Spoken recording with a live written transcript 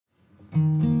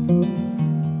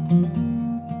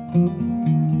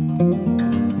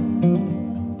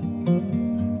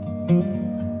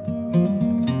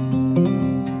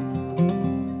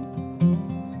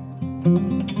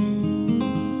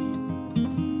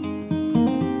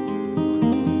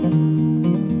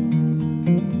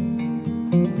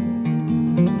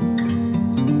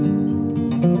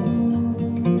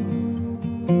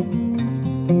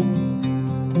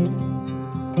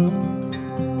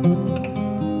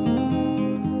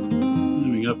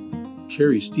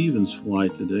Carrie Stevens fly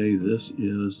today. This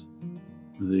is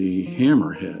the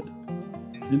Hammerhead.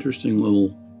 Interesting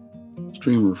little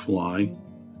streamer fly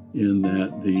in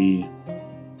that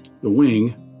the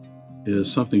wing is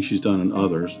something she's done in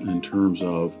others in terms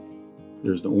of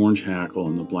there's the Orange Hackle,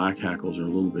 and the Black Hackles are a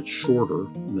little bit shorter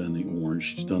than the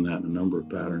orange. She's done that in a number of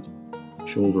patterns.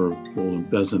 Shoulder of Golden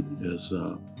Pheasant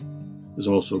has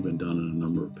also been done in a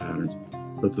number of patterns.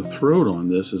 But the throat on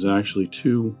this is actually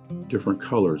two different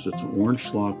colors. It's an orange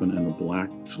Schlappen and a black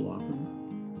Schlappen.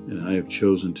 And I have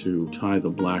chosen to tie the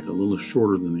black a little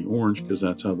shorter than the orange because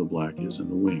that's how the black is in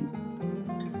the wing.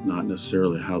 Not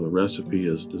necessarily how the recipe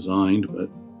is designed, but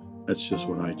that's just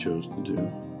what I chose to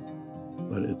do.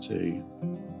 But it's a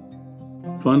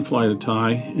fun fly to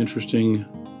tie, interesting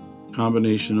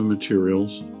combination of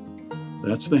materials.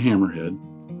 That's the Hammerhead.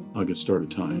 I'll get started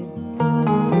tying.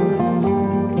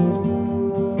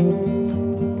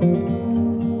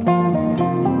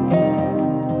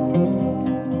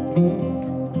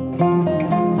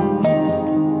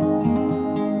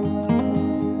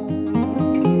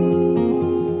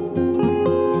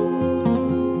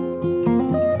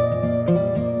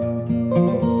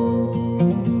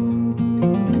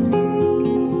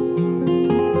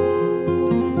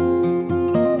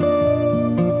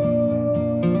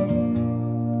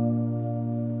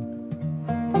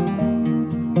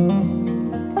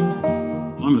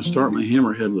 Start my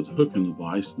hammerhead with a hook and the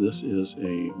vise. This is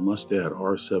a Mustad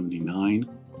R79,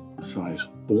 size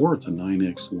 4. It's a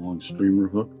 9X long streamer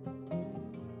hook.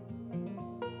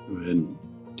 Go ahead and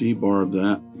debarb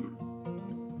that.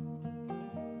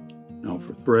 Now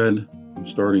for thread, I'm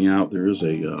starting out, there is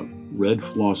a red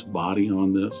floss body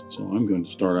on this, so I'm going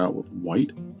to start out with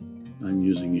white. I'm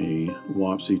using a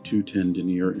Wapsi 210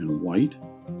 Denier in white.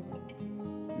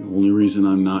 The only reason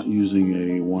I'm not using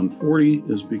a 140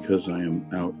 is because I am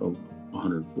out of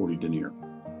 140 Denier.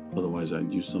 Otherwise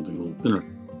I'd use something a little thinner.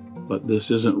 But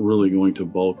this isn't really going to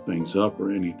bulk things up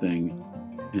or anything,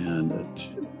 and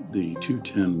the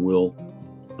 210 will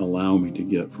allow me to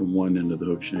get from one end of the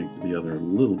hook shank to the other a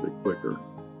little bit quicker.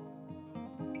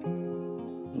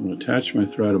 I'm going to attach my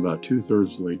thread about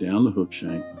 2/3 of the way down the hook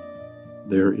shank.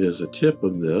 There is a tip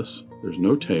of this. There's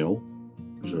no tail.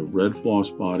 There's a red floss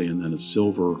body and then a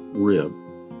silver rib.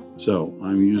 So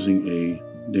I'm using a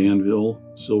Danville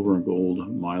silver and gold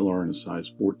Mylar in a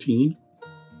size 14.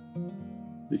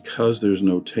 Because there's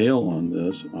no tail on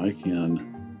this, I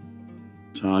can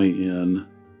tie in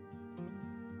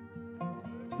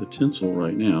the tinsel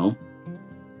right now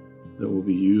that will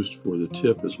be used for the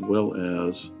tip as well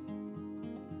as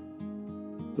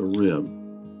the rib.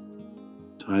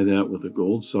 Tie that with the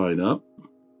gold side up.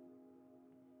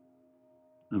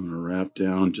 I'm going to wrap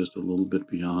down just a little bit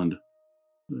beyond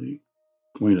the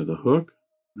point of the hook.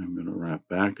 I'm going to wrap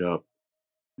back up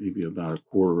maybe about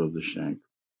 1/4 of the shank.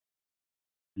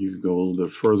 You can go a little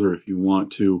bit further if you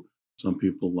want to. Some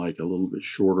people like a little bit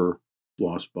shorter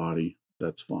floss body.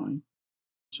 That's fine.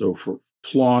 So for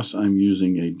floss, I'm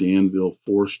using a Danville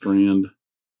 4-strand.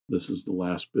 This is the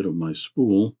last bit of my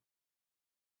spool.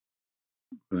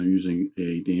 But I'm using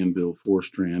a Danville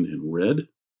 4-strand in red.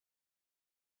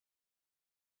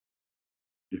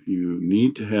 If you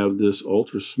need to have this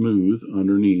ultra smooth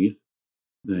underneath,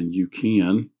 then you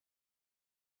can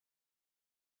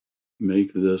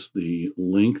make this the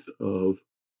length of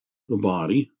the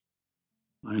body.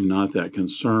 I'm not that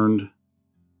concerned.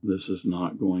 This is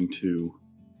not going to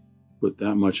put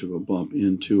that much of a bump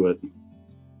into it.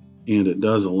 And it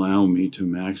does allow me to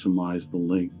maximize the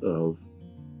length of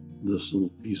this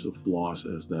little piece of floss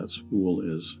as that spool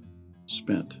is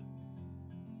spent.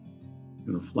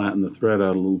 I'm going to flatten the thread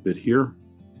out a little bit here.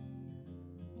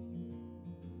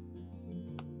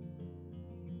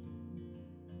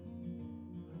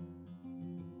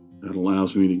 That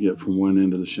allows me to get from one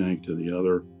end of the shank to the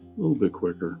other a little bit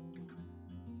quicker.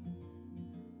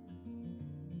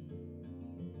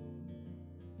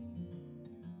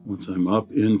 Once I'm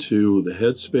up into the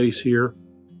head space here,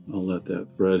 I'll let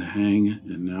that thread hang,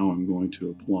 and now I'm going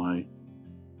to apply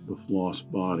the floss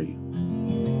body.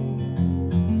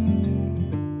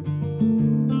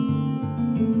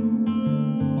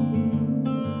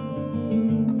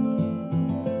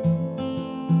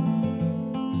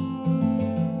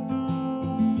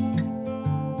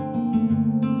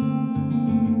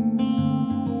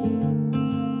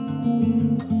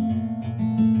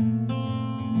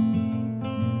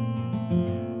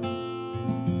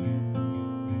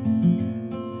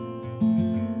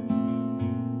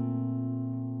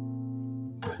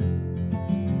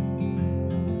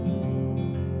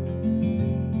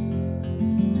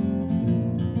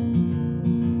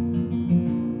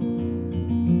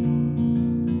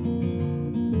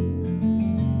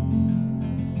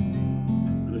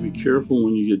 careful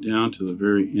when you get down to the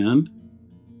very end,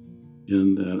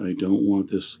 in that I don't want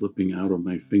this slipping out of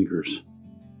my fingers.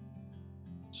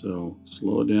 So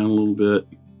slow it down a little bit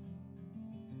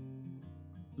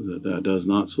so that that does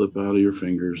not slip out of your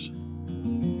fingers.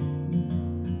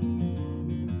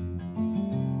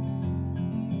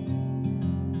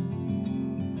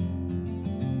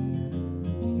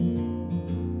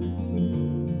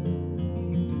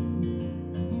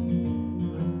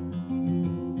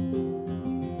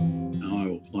 Now I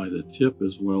will apply the tip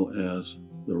as well as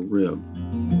the rib.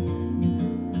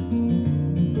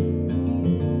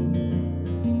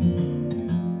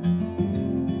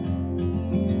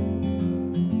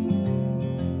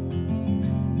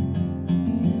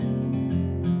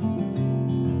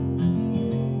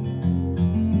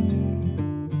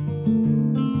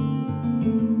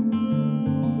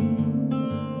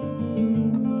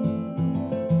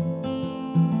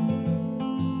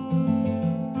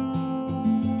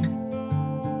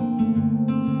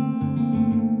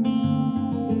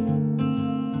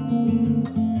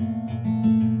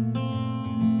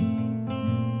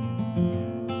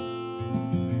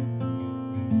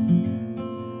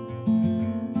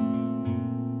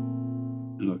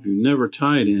 If you've never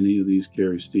tied any of these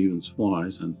Carrie Stevens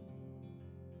flies, and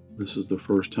this is the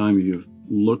first time you've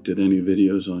looked at any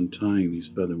videos on tying these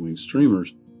featherwing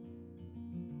streamers,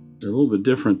 they're a little bit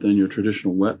different than your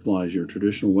traditional wet flies. Your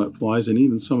traditional wet flies, and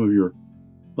even some of your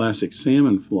classic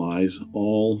salmon flies,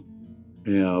 all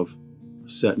have a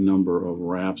set number of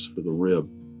wraps for the rib.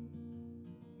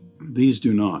 These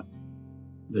do not.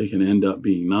 They can end up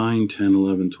being 9, 10,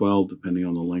 11, 12, depending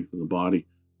on the length of the body.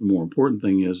 The more important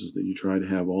thing is that you try to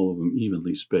have all of them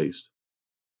evenly spaced.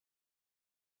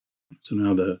 So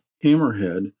now the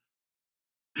hammerhead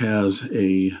has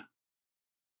a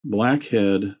black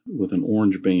head with an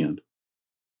orange band,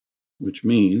 which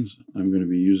means I'm going to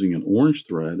be using an orange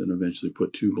thread and eventually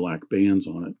put 2 black bands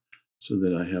on it so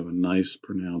that I have a nice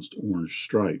pronounced orange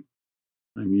stripe.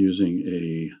 I'm using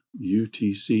a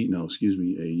Uni-Thread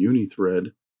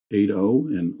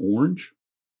 8.0 in orange.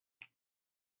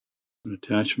 I'm going to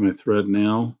attach my thread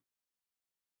now,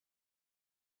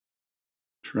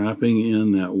 trapping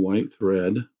in that white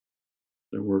thread.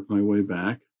 I work my way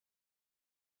back,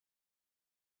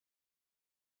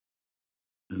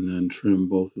 and then trim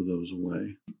both of those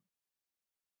away.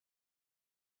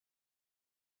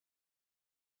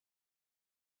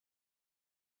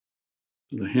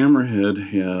 The hammerhead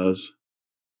has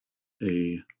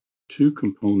a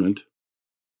 2-component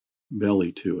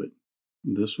belly to it.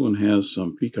 This one has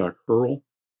some Peacock herl.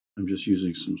 I'm just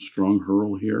using some strung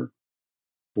herl here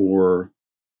for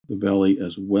the belly,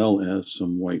 as well as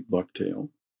some White Bucktail.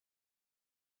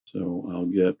 So I'll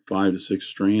get 5 to 6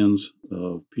 strands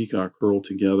of Peacock herl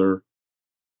together.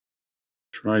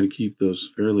 Try to keep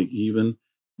those fairly even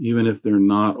if they're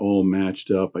not all matched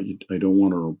up. I don't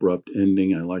want an abrupt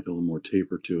ending. I like a little more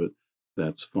taper to it.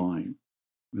 That's fine.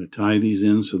 I'm going to tie these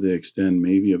in so they extend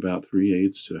maybe about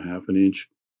 3/8 to 1/2 inch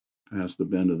past the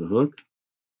bend of the hook.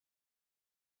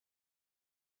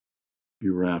 A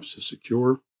few wraps to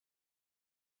secure.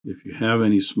 If you have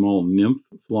any small nymph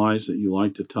flies that you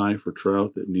like to tie for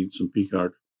trout that need some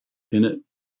peacock in it,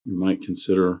 you might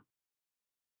consider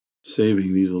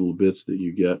saving these little bits that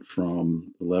you get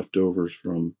from the leftovers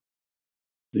from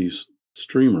these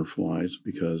streamer flies,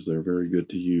 because they're very good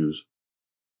to use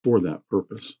for that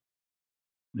purpose.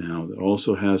 Now, that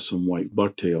also has some White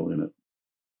Bucktail in it.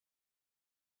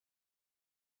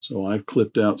 So I've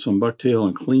clipped out some bucktail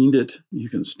and cleaned it. You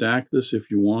can stack this if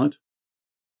you want.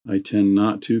 I tend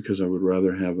not to, because I would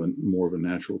rather have more of a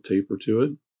natural taper to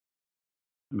it.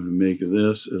 I'm going to make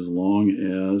this as long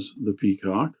as the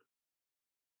peacock.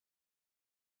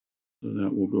 So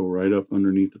that will go right up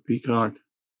underneath the peacock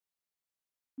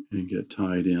and get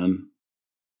tied in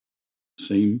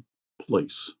same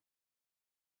place.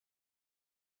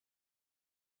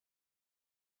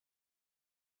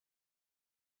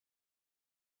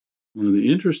 One of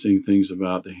the interesting things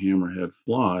about the hammerhead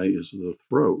fly is the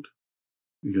throat,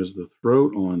 because the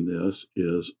throat on this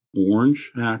is Orange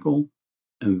Hackle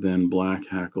and then Black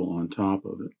Hackle on top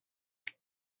of it.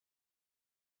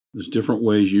 There's different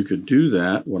ways you could do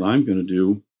that. What I'm going to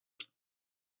do,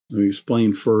 let me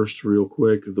explain first real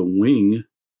quick. The wing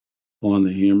on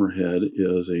the hammerhead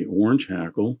is a Orange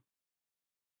Hackle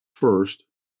first,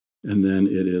 and then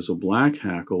it is a Black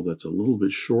Hackle that's a little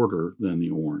bit shorter than the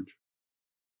orange.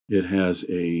 It has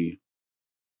a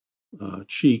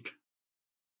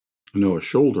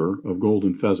shoulder of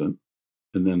golden pheasant,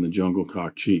 and then the jungle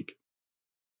cock cheek.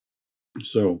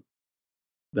 So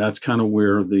that's kind of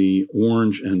where the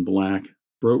orange and black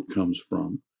throat comes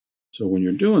from. So when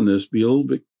you're doing this, be a little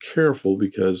bit careful,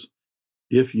 because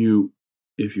if you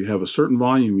have a certain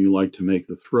volume you like to make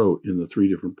the throat in the 3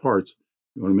 different parts,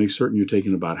 you want to make certain you're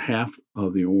taking about half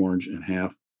of the orange, and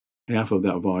half of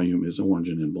that volume is orange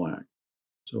and in black.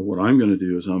 So what I'm going to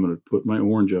do is I'm going to put my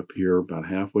orange up here about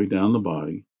halfway down the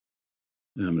body,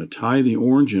 and I'm going to tie the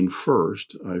orange in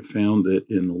first. I've found that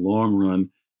in the long run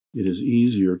it is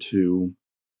easier to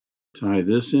tie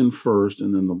this in first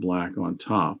and then the black on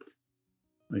top.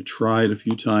 I tried a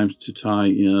few times to tie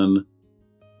in,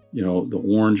 the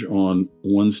orange on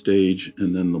one stage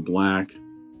and then the black,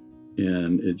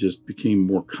 and it just became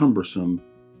more cumbersome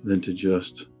than to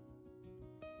just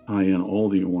tie in all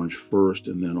the orange first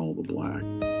and then all the black.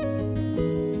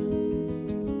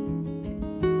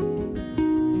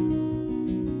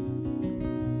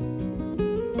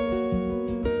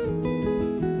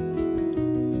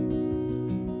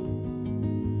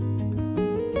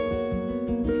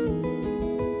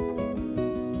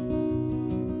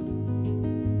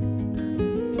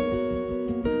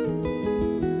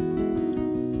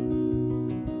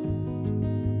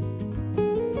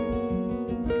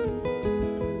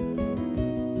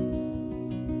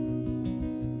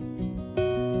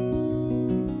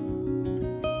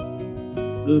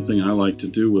 The other thing I like to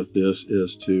do with this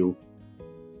is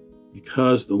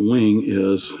because the wing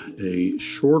is a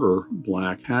shorter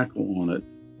black hackle on it,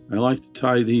 I like to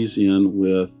tie these in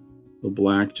with the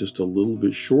black just a little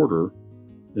bit shorter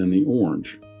than the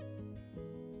orange.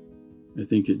 I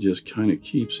think it just kind of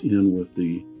keeps in with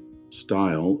the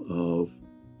style of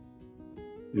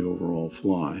the overall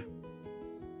fly.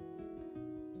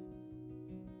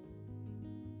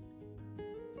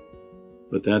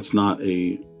 But that's not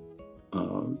a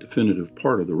definitive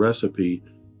part of the recipe.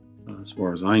 As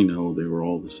far as I know, they were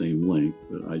all the same length,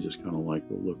 but I just kind of like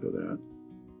the look of that.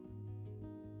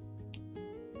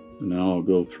 So now I'll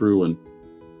go through and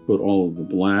put all of the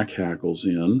black hackles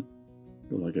in.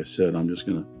 But like I said, I'm just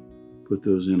going to put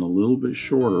those in a little bit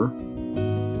shorter.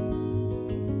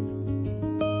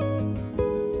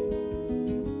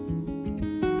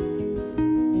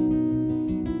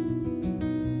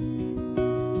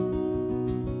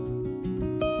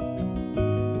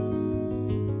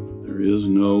 There is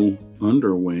no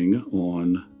underwing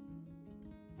on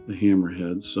the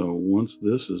hammerhead, so once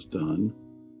this is done,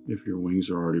 if your wings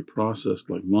are already processed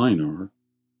like mine are,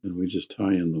 then we just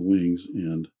tie in the wings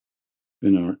and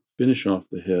finish off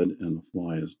the head, and the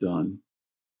fly is done.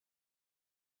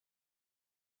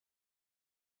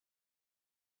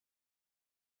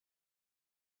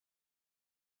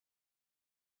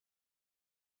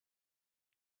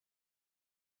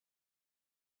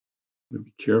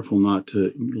 Be careful not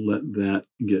to let that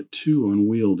get too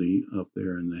unwieldy up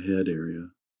there in the head area.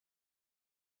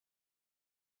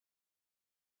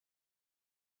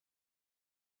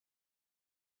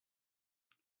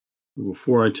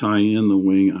 Before I tie in the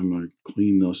wing, I'm going to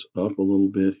clean this up a little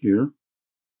bit here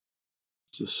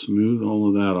to smooth all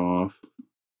of that off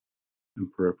in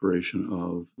preparation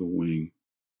of the wing.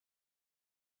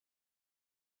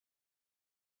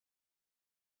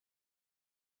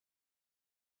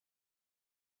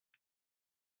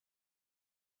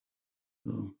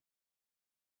 So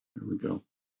there we go.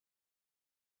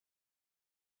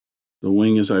 The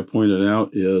wing, as I pointed out,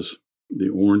 is the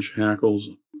orange hackles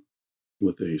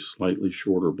with a slightly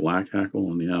shorter black hackle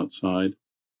on the outside,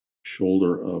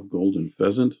 shoulder of golden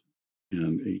pheasant,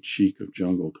 and a cheek of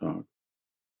jungle cock.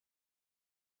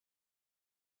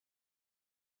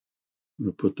 I'm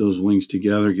going to put those wings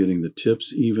together, getting the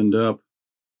tips evened up.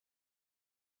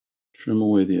 Trim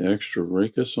away the extra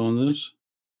rachis on this,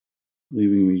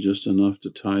 leaving me just enough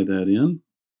to tie that in.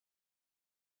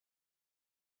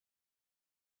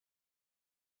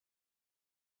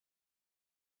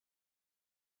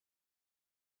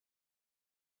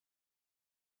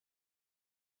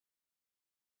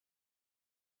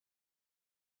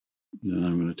 Then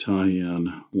I'm going to tie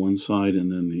in one side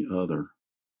and then the other.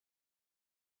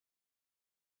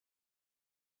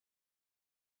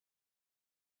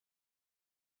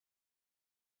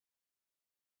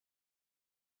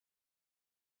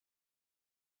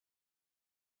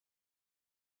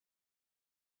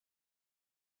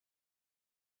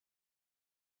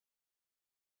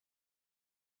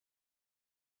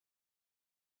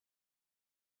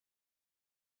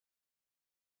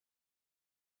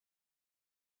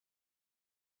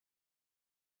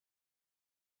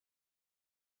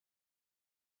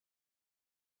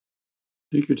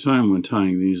 Take your time when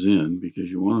tying these in, because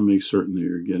you want to make certain that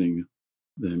you're getting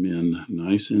them in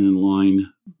nice and in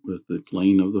line with the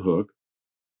plane of the hook.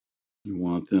 You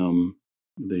want them,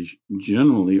 they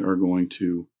generally are going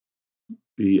to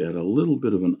be at a little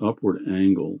bit of an upward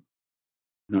angle,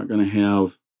 You're not going to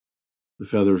have the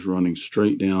feathers running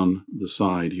straight down the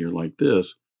side here like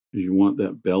this, because you want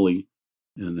that belly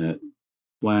and that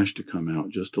flash to come out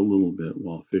just a little bit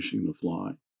while fishing the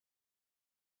fly.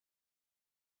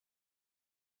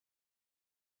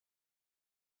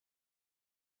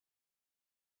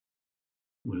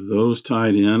 With those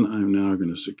tied in, I'm now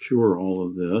going to secure all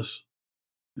of this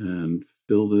and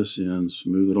fill this in,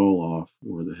 smooth it all off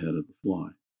for the head of the fly.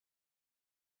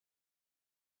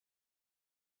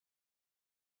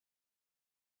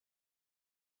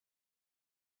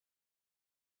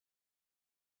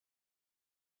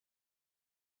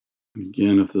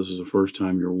 Again, if this is the first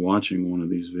time you're watching one of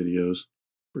these videos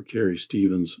for Carrie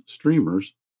Stevens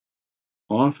streamers,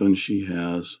 often she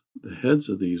has, the heads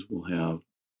of these will have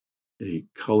a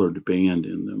colored band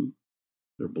in them.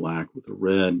 They're black with a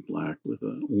red, black with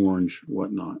an orange,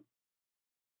 whatnot.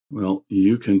 Well,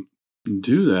 you can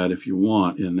do that if you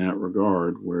want in that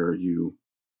regard, where you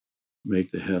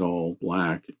make the head all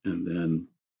black and then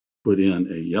put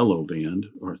in a yellow band,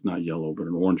 or it's not yellow, but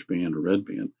an orange band or red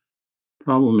band.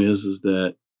 Problem is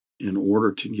that in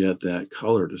order to get that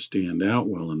color to stand out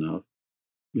well enough,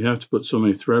 you have to put so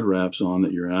many thread wraps on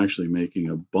that you're actually making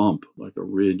a bump, like a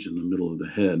ridge in the middle of the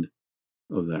head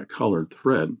of that colored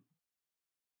thread.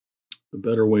 The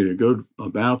better way to go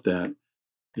about that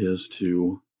is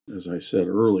to, as I said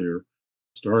earlier,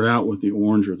 start out with the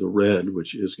orange or the red,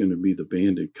 which is going to be the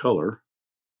banded color.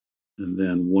 And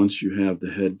then once you have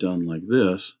the head done like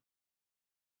this,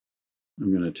 I'm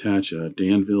going to attach a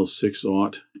Danville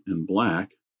 6/0 in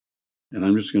black, and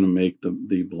I'm just going to make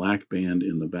the black band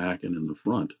in the back and in the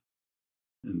front.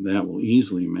 And that will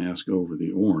easily mask over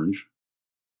the orange.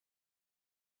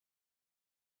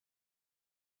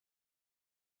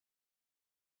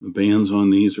 The bands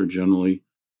on these are generally,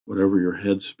 whatever your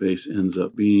head space ends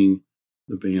up being,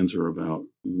 the bands are about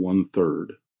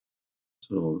 1/3.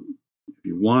 So if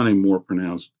you want a more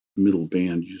pronounced middle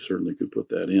band, you certainly could put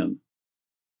that in.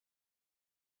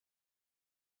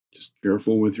 Just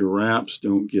careful with your wraps.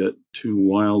 Don't get too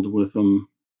wild with them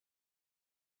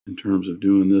in terms of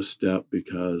doing this step,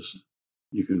 because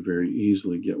you can very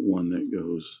easily get one that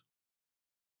goes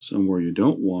somewhere you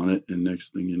don't want it, and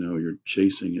next thing you know, you're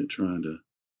chasing it, trying to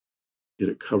get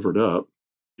it covered up,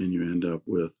 and you end up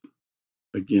with,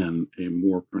 again, a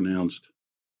more pronounced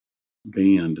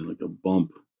band, like a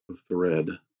bump of thread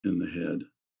in the head.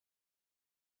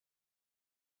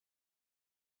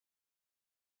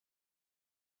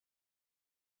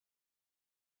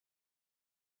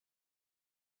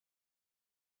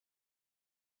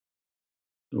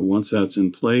 So once that's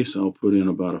in place, I'll put in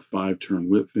about a 5-turn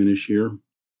whip finish here,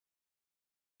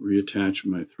 reattach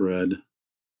my thread,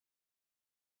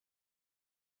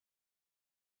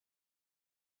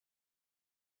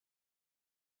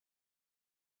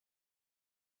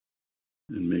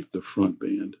 and make the front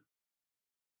band.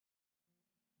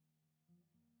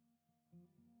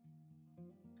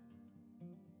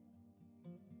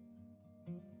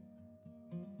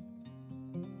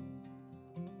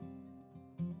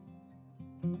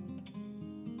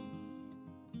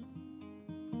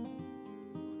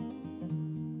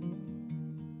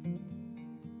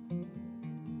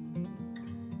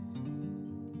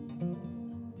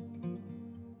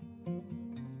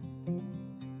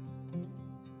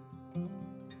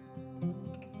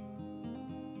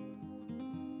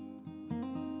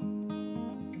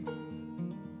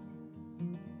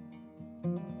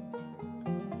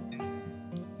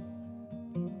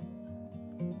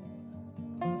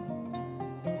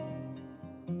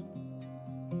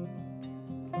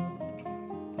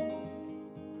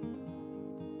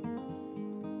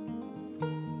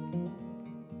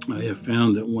 I have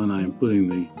found that when I'm putting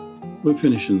the whip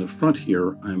finish in the front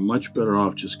here, I'm much better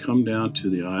off just come down to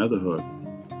the eye of the hook,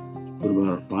 put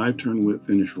about a 5-turn whip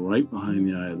finish right behind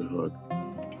the eye of the hook.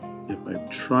 If I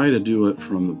try to do it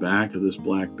from the back of this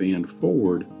black band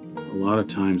forward, a lot of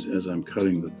times as I'm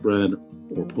cutting the thread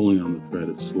or pulling on the thread,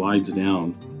 it slides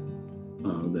down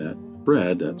that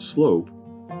thread, that slope,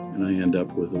 and I end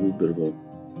up with a little bit of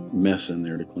a mess in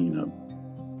there to clean up.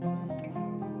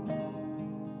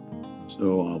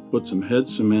 So I'll put some head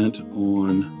cement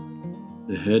on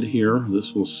the head here.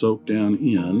 This will soak down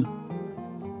in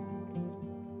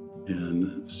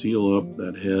and seal up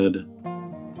that head,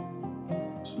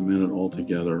 cement it all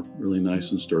together really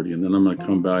nice and sturdy. And then I'm going to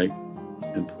come back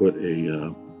and put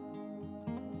a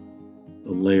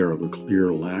layer of a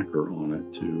clear lacquer on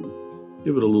it to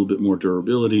give it a little bit more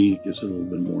durability, gives it a little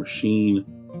bit more sheen,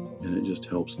 and it just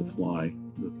helps the fly,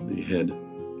 the head,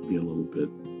 be a little bit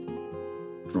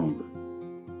stronger.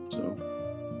 So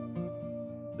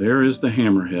there is the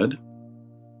hammerhead.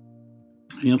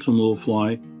 Handsome little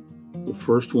fly. the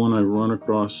first one I've run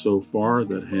across so far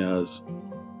that has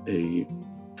a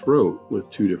throat with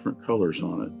two different colors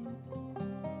on it.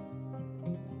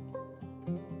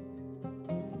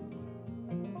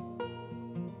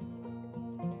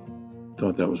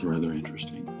 Thought that was rather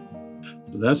interesting.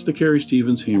 So that's the Carrie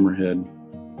Stevens Hammerhead.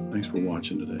 Thanks for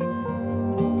watching today.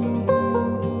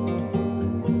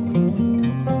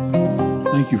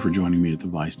 Thank you for joining me at the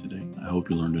Vise today. I hope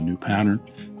you learned a new pattern,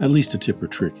 at least a tip or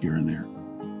trick here and there.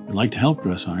 If you'd like to help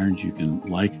Dress Irons, you can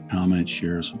like, comment,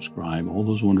 share, subscribe, all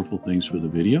those wonderful things for the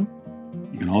video.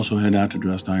 You can also head out to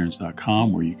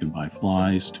dressedirons.com where you can buy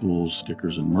flies, tools,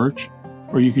 stickers, and merch,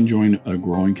 or you can join a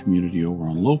growing community over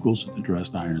on Locals at the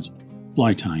Dressed Irons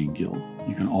Fly Tying Guild.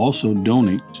 You can also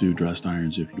donate to Dressed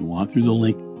Irons if you want through the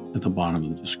link at the bottom of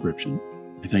the description.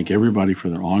 I thank everybody for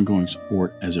their ongoing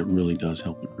support, as it really does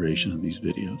help the creation of these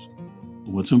videos.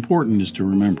 But what's important is to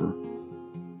remember,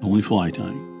 only fly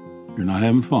tying. If you're not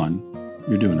having fun,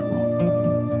 you're doing it wrong.